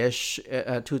 2000-ish,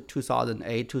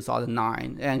 2008,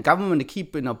 2009, and government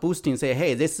keep boosting, say,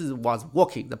 hey, was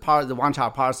working. The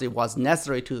one-child policy was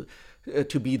necessary to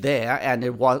to be there, and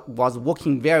it was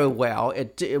working very well.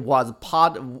 It was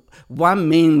one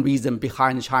main reason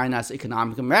behind China's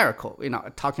economic miracle.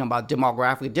 Talking about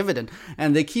demographic dividend,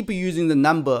 and they keep using the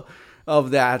number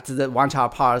of that the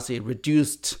one-child policy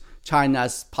reduced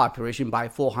China's population by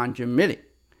 400 million.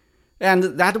 And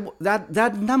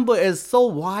that number is so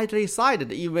widely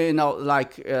cited, even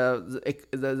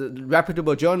the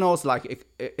reputable journals like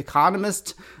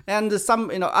Economist and some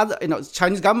other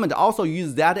Chinese government also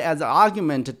use that as an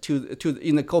argument to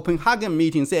in the Copenhagen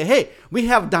meeting say, hey, we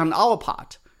have done our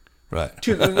part. Right.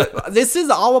 This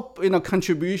is our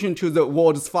contribution to the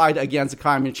world's fight against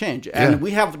climate change, and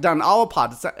we have done our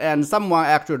part. And someone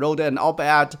actually wrote an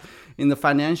op-ed in the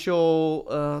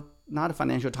financial. Not a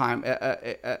Financial Times,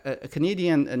 a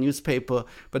Canadian newspaper,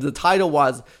 but the title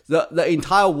was the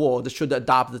entire world should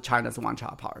adopt the China's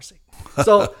one-child policy.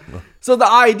 So the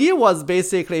idea was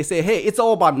basically say, hey, it's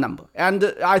all about number.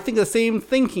 And I think the same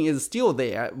thinking is still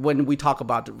there when we talk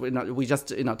about, we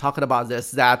just talking about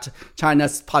this, that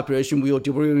China's population will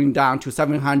dwindle down to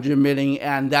 700 million,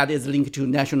 and that is linked to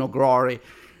national glory.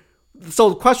 So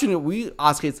the question we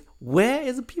ask is, where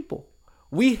is the people?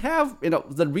 We have,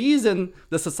 the reason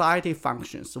the society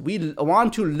functions, we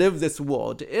want to live this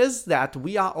world, is that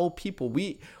we are all people.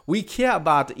 We care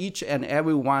about each and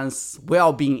everyone's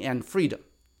well-being and freedom.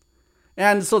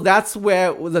 And so that's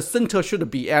where the center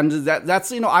should be. And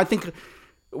that's, I think,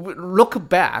 look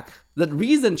back, the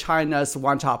reason China's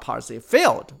one-child policy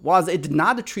failed was it did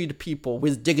not treat people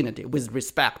with dignity, with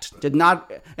respect,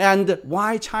 and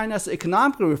why China's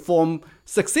economic reform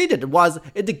succeeded was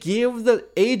it gave the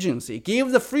agency,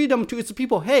 gave the freedom to its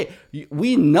people. Hey,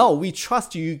 we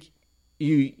trust you,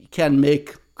 you can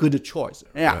make good choice.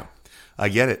 Yeah. I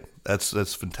get it.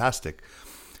 That's fantastic.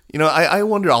 I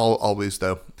wonder always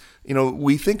though,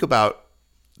 we think about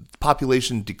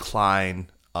population decline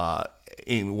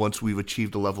once we've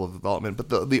achieved a level of development.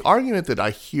 But the argument that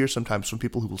I hear sometimes from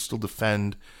people who will still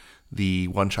defend the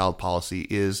one-child policy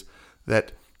is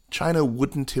that China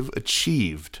wouldn't have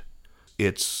achieved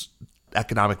its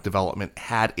economic development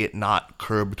had it not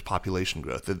curbed population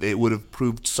growth. That it would have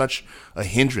proved such a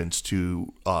hindrance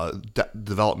to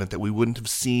development that we wouldn't have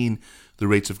seen the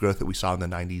rates of growth that we saw in the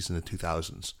 90s and the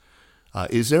 2000s.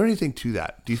 Is there anything to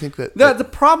that? Do you think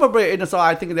that probably? So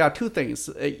I think there are two things.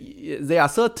 There are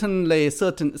certainly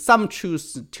some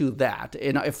truth to that.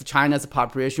 If China's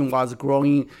population was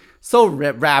growing so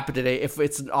rapidly, if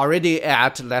it's already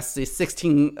at, let's say,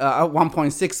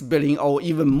 1.6 billion or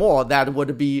even more, that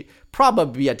would be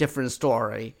probably a different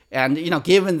story. And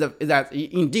given that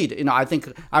indeed, I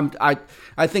think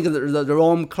I think the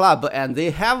Rome Club, and they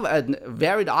have a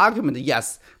varied argument.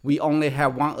 Yes, we only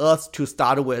have one Earth to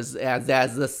start with, as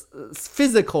there's this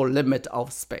physical limit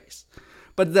of space.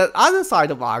 But the other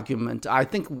side of argument, I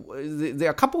think there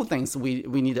are a couple of things we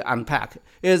need to unpack,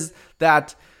 is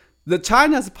that the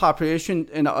China's population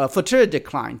fertility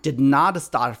decline did not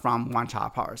start from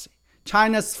one-child policy.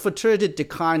 China's fertility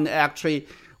decline actually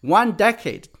 1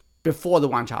 decade before the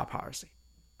one-child policy.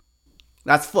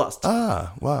 That's first.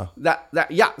 Ah, wow.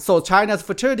 So China's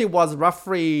fertility was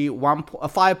roughly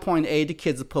 5.8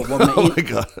 kids per woman. Oh my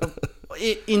God.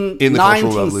 In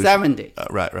 1970.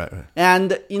 Right.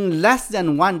 And in less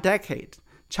than 1 decade,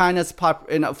 China's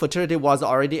fertility was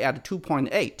already at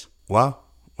 2.8. Wow.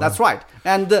 That's right.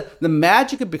 And the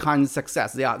magic behind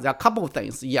success, there are a couple of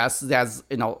things. Yes, there's,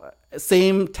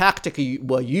 same tactic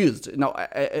were used,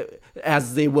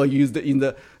 as they were used in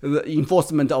the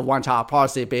enforcement of one-child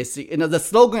policy. Basically, the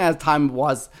slogan at the time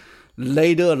was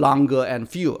later, longer, and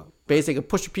fewer. Basically,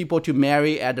 push people to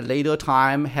marry at a later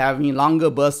time, having longer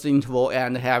birth interval,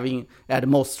 and having at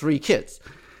most 3 kids.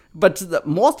 But the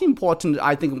most important,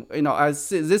 I think,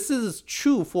 this is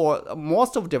true for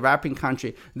most of developing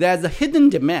countries. There's a hidden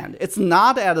demand. It's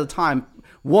not at the time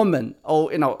women or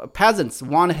peasants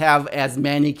want to have as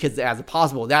many kids as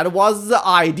possible. That was the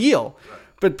ideal.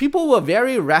 But people were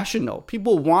very rational.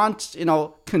 People want,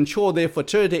 control their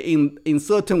fertility in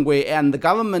certain way, and the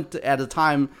government at the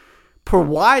time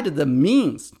provided the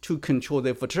means to control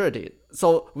their fertility.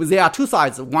 So there are two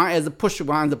sides. One is the push,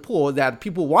 one is the pull, that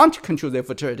people want to control their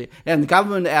fertility, and the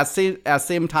government at the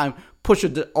same time pushed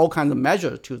all kinds of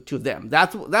measures to them.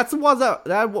 That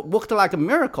worked like a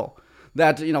miracle.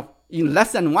 That in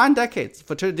less than 1 decade,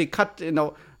 fertility cut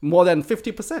more than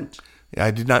 50%. Yeah,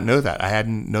 I did not know that. I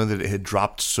hadn't known that it had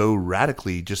dropped so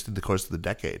radically just in the course of the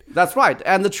decade. That's right.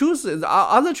 And the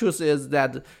other truth is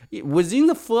that within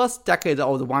the first decade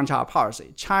of the one-child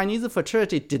policy, Chinese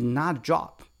fertility did not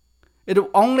drop. It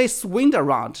only swinged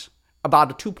around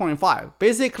about 2.5.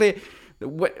 Basically,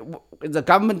 the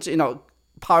government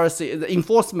policy, the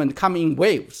enforcement come in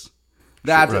waves.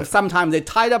 that sometimes they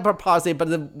tied up a policy, but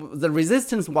the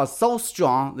resistance was so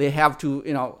strong, they have to,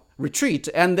 retreat,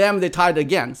 and then they tied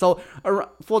again. So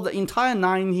for the entire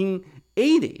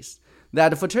 1980s,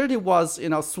 that fertility was,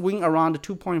 swing around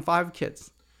 2.5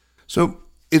 kids. So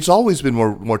it's always been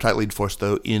more tightly enforced,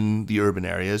 though, in the urban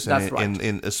areas, and That's right.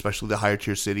 in especially the higher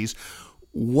tier cities.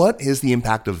 What is the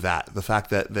impact of that? The fact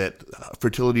that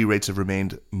fertility rates have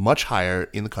remained much higher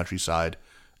in the countryside,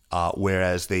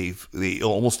 whereas they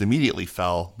almost immediately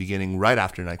fell beginning right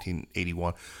after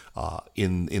 1981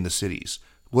 in the cities.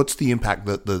 What's the impact,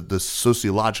 the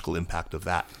sociological impact of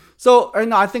that? So,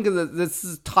 I think that this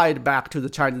is tied back to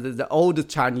the old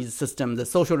Chinese system, the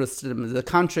socialist system. The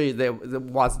country, there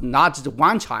was not just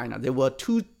one China. There were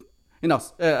two,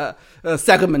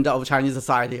 segment of Chinese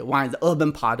society. One is the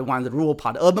urban part, one is the rural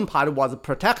part. The urban part was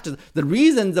protected. The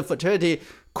reason the fertility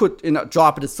could,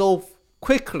 drop so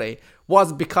quickly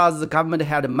was because the government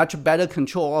had a much better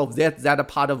control of that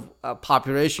part of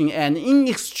population, and in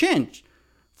exchange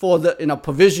for the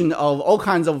provision of all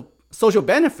kinds of social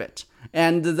benefit,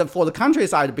 and for the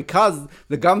countryside, because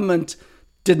the government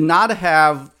did not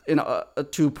have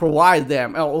to provide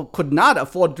them, or could not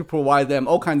afford to provide them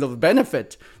all kinds of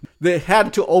benefit, they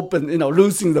had to open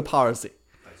losing the policy.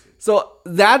 So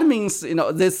that means,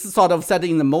 this sort of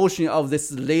setting the motion of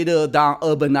this later down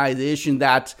urbanization,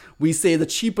 that we say the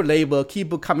cheaper labor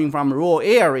keep coming from rural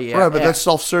area. Right, but that's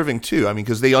self-serving too. I mean,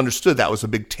 because they understood that was a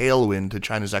big tailwind to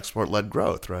China's export-led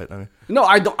growth, right? No,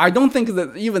 I don't think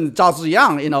that even Zhao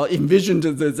Ziyang, envisioned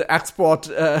the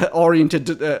export-oriented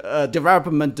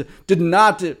development, did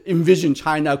not envision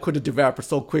China could develop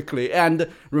so quickly. And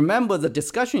remember, the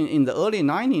discussion in the early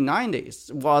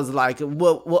 1990s was like,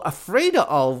 we're afraid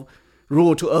of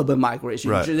rural to urban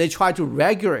migration. Right. They try to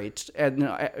regulate and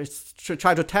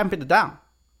try to tamp it down.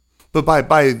 But by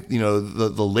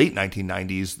the late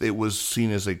 1990s, it was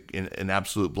seen as an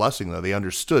absolute blessing, though. They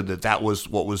understood that was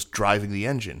what was driving the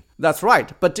engine. That's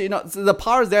right. But,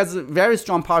 there's a very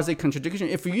strong policy contradiction.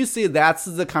 If you say that's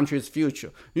the country's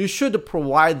future, you should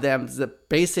provide them the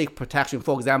basic protection.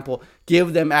 For example,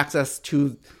 give them access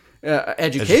to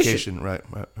education. Right.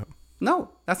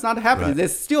 No, that's not happening. Right. They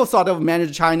still sort of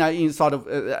manage China in sort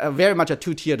of very much a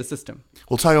two-tiered system.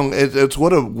 Well, Taiyong, it's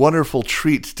what a wonderful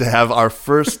treat to have our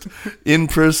first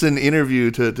in-person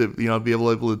interview to be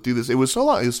able to do this. It was so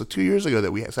long. It was 2 years ago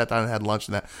that we sat down and had lunch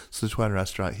in that Sichuan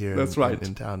restaurant here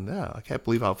in town. Yeah, I can't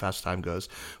believe how fast time goes.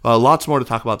 Lots more to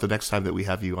talk about the next time that we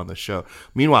have you on the show.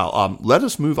 Meanwhile, let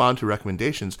us move on to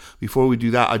recommendations. Before we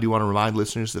do that, I do want to remind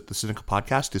listeners that the Sinica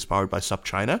podcast is powered by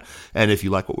SupChina. And if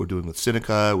you like what we're doing with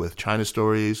Sinica, with China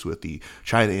Stories, with the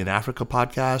China in Africa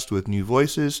podcast, with New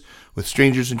Voices, with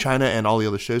Strangers in China, and all the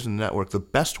other shows in the network, the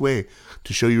best way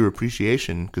to show your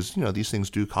appreciation, because these things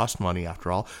do cost money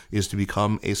after all, is to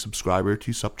become a subscriber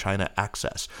to SupChina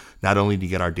Access. Not only do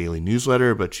you get our daily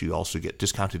newsletter, but you also get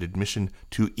discounted admission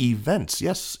to events.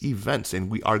 Yes, events, and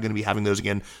we are going to be having those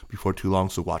again before too long,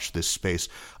 so watch this space,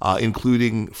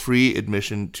 including free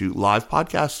admission to live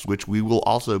podcasts, which we will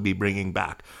also be bringing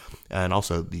back, and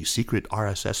also the secret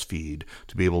RSS feed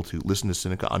to be able to listen to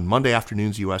Sinica on Monday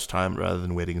afternoons U.S. time rather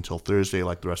than waiting until Thursday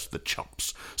like the rest of the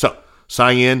chumps. So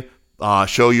sign in,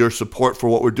 show your support for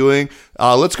what we're doing.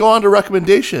 Let's go on to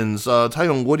recommendations.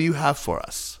 Taiyong, what do you have for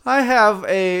us? I have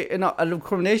a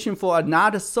recommendation for a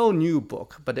not so new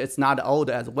book, but it's not old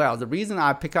as well. The reason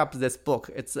I pick up this book,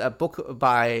 it's a book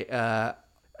by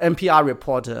NPR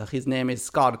reporter. His name is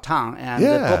Scott Tang, and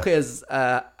the book is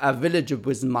A Village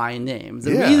with My Name.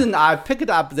 The reason I picked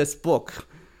up this book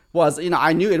was,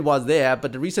 I knew it was there,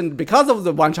 but because of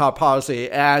the one-child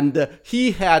policy, and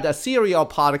he had a series of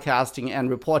podcasting and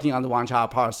reporting on the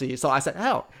one-child policy. So I said,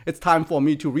 it's time for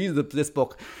me to read this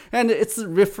book. And it's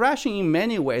refreshing in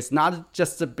many ways, not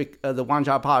just the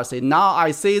one-child policy. Now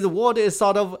I see the world is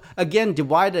sort of, again,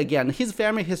 divided again. His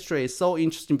family history is so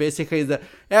interesting. Basically,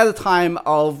 at the time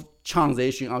of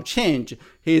transition, of change,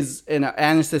 his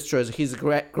ancestors, his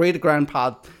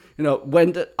great-grandpa,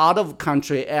 went out of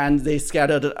country and they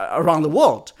scattered around the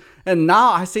world. And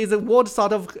now I see the world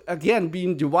sort of, again,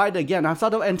 being divided again. I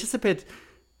sort of anticipate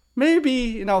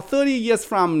maybe, 30 years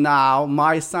from now,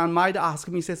 my son might ask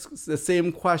me the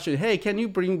same question. Hey, can you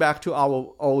bring back to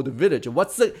our old village?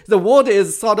 The world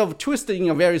is sort of twisted in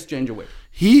a very strange way.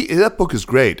 That book is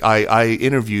great. I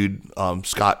interviewed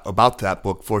Scott about that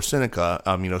book for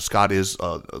Sinica. Scott is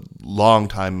a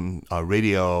longtime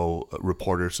radio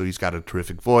reporter, so he's got a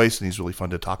terrific voice, and he's really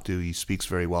fun to talk to. He speaks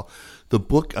very well. The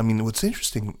book, what's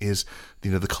interesting is the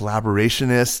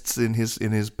collaborationists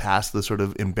in his past, the sort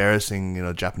of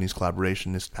embarrassing Japanese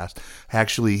collaborationist past.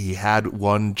 Actually, he had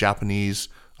one Japanese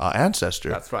ancestor.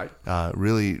 That's right.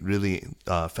 Really, really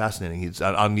fascinating. He's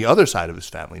on the other side of his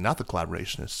family, not the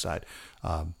collaborationist side.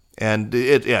 And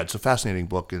it's a fascinating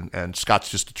book, and Scott's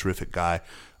just a terrific guy.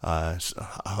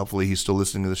 Hopefully he's still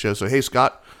listening to the show. So, hey,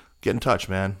 Scott, get in touch,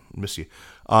 man. Miss you.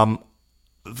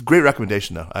 Great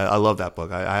recommendation, though. I love that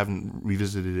book. I haven't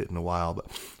revisited it in a while, but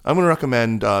I'm going to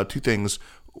recommend two things.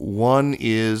 One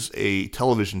is a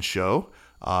television show.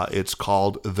 It's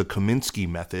called The Kaminsky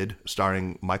Method,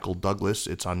 starring Michael Douglas.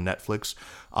 It's on Netflix.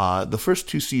 The first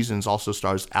two seasons also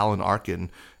stars Alan Arkin,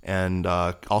 and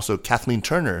also Kathleen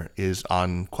Turner is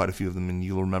on quite a few of them. And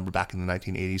you'll remember back in the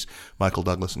 1980s, Michael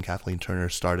Douglas and Kathleen Turner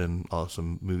starred in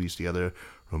some movies together,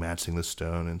 Romancing the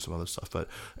Stone and some other stuff. But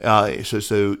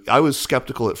so I was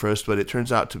skeptical at first, but it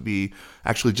turns out to be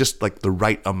actually just like the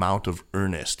right amount of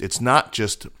earnest. It's not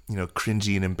just,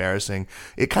 cringy and embarrassing.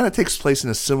 It kind of takes place in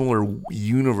a similar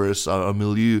universe, a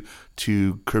milieu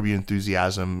to Curb Your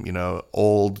Enthusiasm,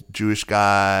 old Jewish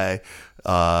guy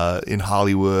in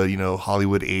Hollywood,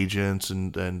 Hollywood agents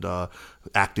and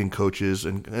acting coaches,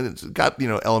 and it's got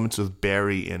elements of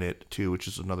Barry in it too, which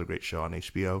is another great show on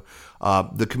HBO.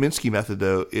 The Kaminsky Method,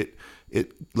 though, it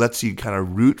lets you kind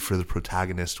of root for the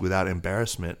protagonist without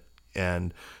embarrassment,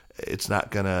 and it's not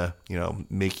gonna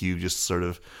make you just sort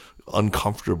of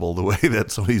uncomfortable the way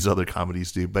that some of these other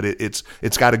comedies do. But it's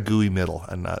got a gooey middle,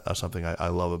 and that's something I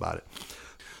love about it.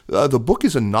 The book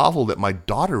is a novel that my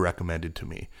daughter recommended to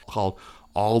me called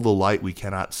All the Light We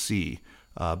Cannot See,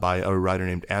 by a writer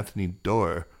named Anthony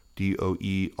Doerr,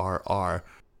 Doerr.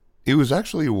 It was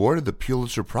actually awarded the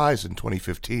Pulitzer Prize in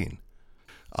 2015.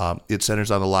 It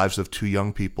centers on the lives of two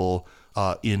young people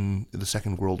in the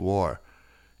Second World War.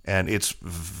 And it's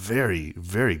very,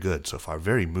 very good so far,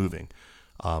 very moving.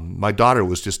 My daughter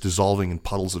was just dissolving in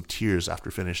puddles of tears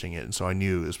after finishing it, and so I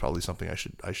knew it was probably something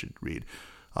I should read.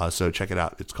 So check it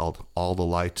out. It's called All the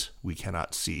Light We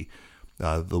Cannot See.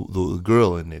 The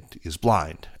girl in it is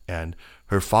blind, and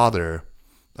her father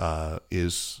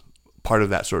is part of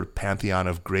that sort of pantheon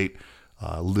of great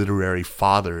literary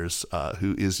fathers,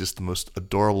 who is just the most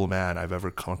adorable man I've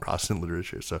ever come across in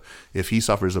literature. So if he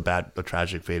suffers a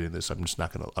tragic fate in this, I'm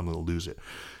gonna lose it.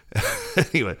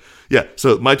 Anyway, yeah.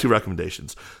 So my two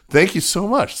recommendations. Thank you so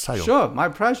much, Saigo. Sure, my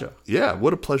pleasure. Yeah,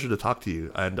 what a pleasure to talk to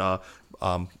you, and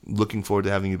looking forward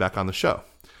to having you back on the show.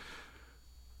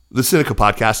 The Sinica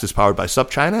Podcast is powered by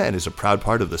SupChina and is a proud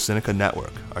part of the Sinica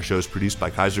Network. Our show is produced by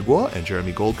Kaiser Guo and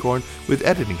Jeremy Goldkorn, with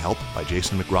editing help by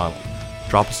Jason McRonald.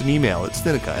 Drop us an email at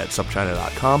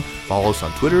sinica@supchina.com, follow us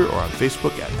on Twitter or on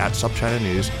Facebook at SupChina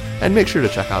News, and make sure to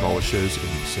check out all the shows in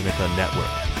the Sinica Network.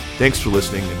 Thanks for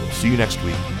listening, and we'll see you next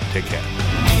week. Take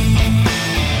care.